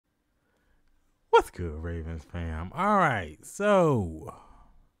What's good, Ravens fam? All right, so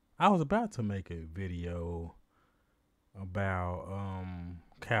I was about to make a video about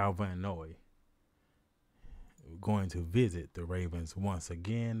Cal Van Noy going to visit the Ravens once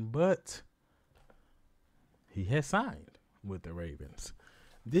again, but he has signed with the Ravens.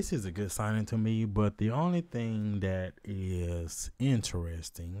 This is a good signing to me, but the only thing that is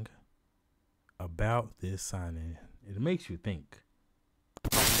interesting about this signing, it makes you think.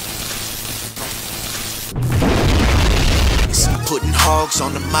 Putting hogs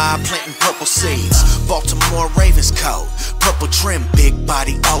on the mob, planting purple seeds. Baltimore Ravens code, purple trim, big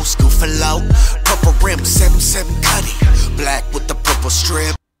body, old school for low. Purple rim, 7-7 cutty, black with the purple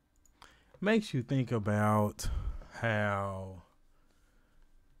strip. Makes you think about how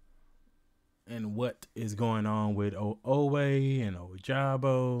and what is going on with Owe and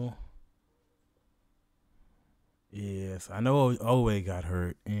Ojabo. Yes, I know Owe got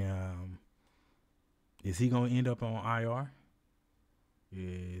hurt. Is he going to end up on IR?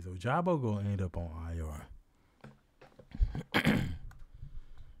 Is Ojabo going to end up on IR?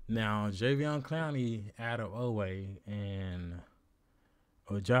 Now, Javion Clowney out of Owe and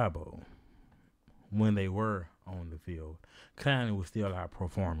Ojabo, when they were on the field, Clowney was still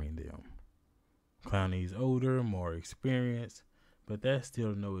outperforming them. Clowney's older, more experienced, but that's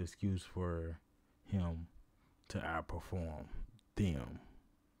still no excuse for him to outperform them.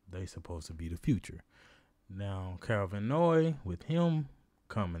 They supposed to be the future. Now, Calvin Noy, with him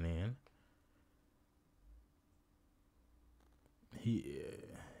coming in,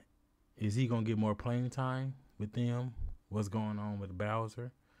 is he gonna get more playing time with them? What's going on with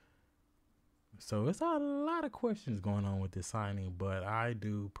Bowser? So it's a lot of questions going on with this signing, but I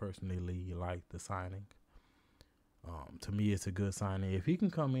do personally like the signing. To me, it's a good signing. If he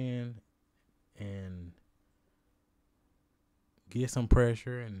can come in and get some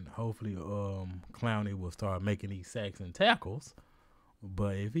pressure, and hopefully Clowney will start making these sacks and tackles.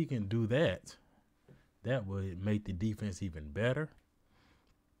 But if he can do that, that would make the defense even better.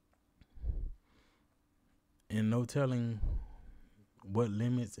 And no telling what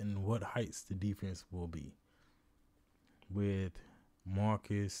limits and what heights the defense will be. With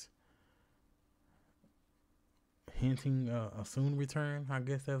Marcus hinting a soon return, I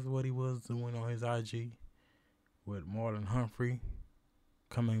guess that's what he was doing on his IG. With Marlon Humphrey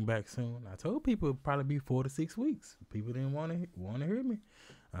coming back soon. I told people it'd probably be 4 to 6 weeks. People didn't want to hear me.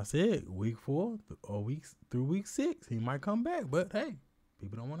 I said week 4 or weeks through week 6 he might come back, but hey,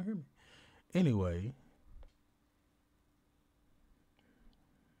 people don't want to hear me. Anyway,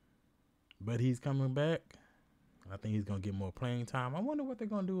 but he's coming back. I think he's gonna get more playing time. I wonder what they're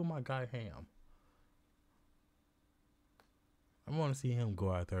gonna do with my guy Ham. I want to see him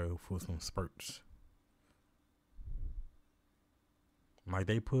go out there for some spurts. Like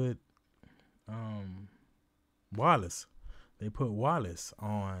they put Wallace. They put Wallace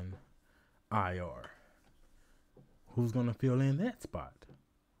on IR. Who's going to fill in that spot?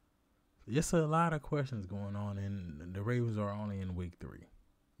 It's a lot of questions going on, and the Ravens are only in week 3.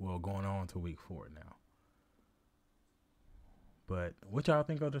 Well, going on to week 4 now. But what y'all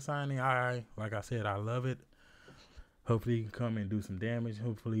think of the signing? Like I said, I love it. Hopefully he can come and do some damage.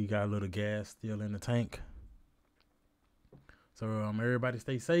 Hopefully he got a little gas still in the tank. So everybody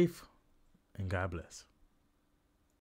stay safe, and God bless.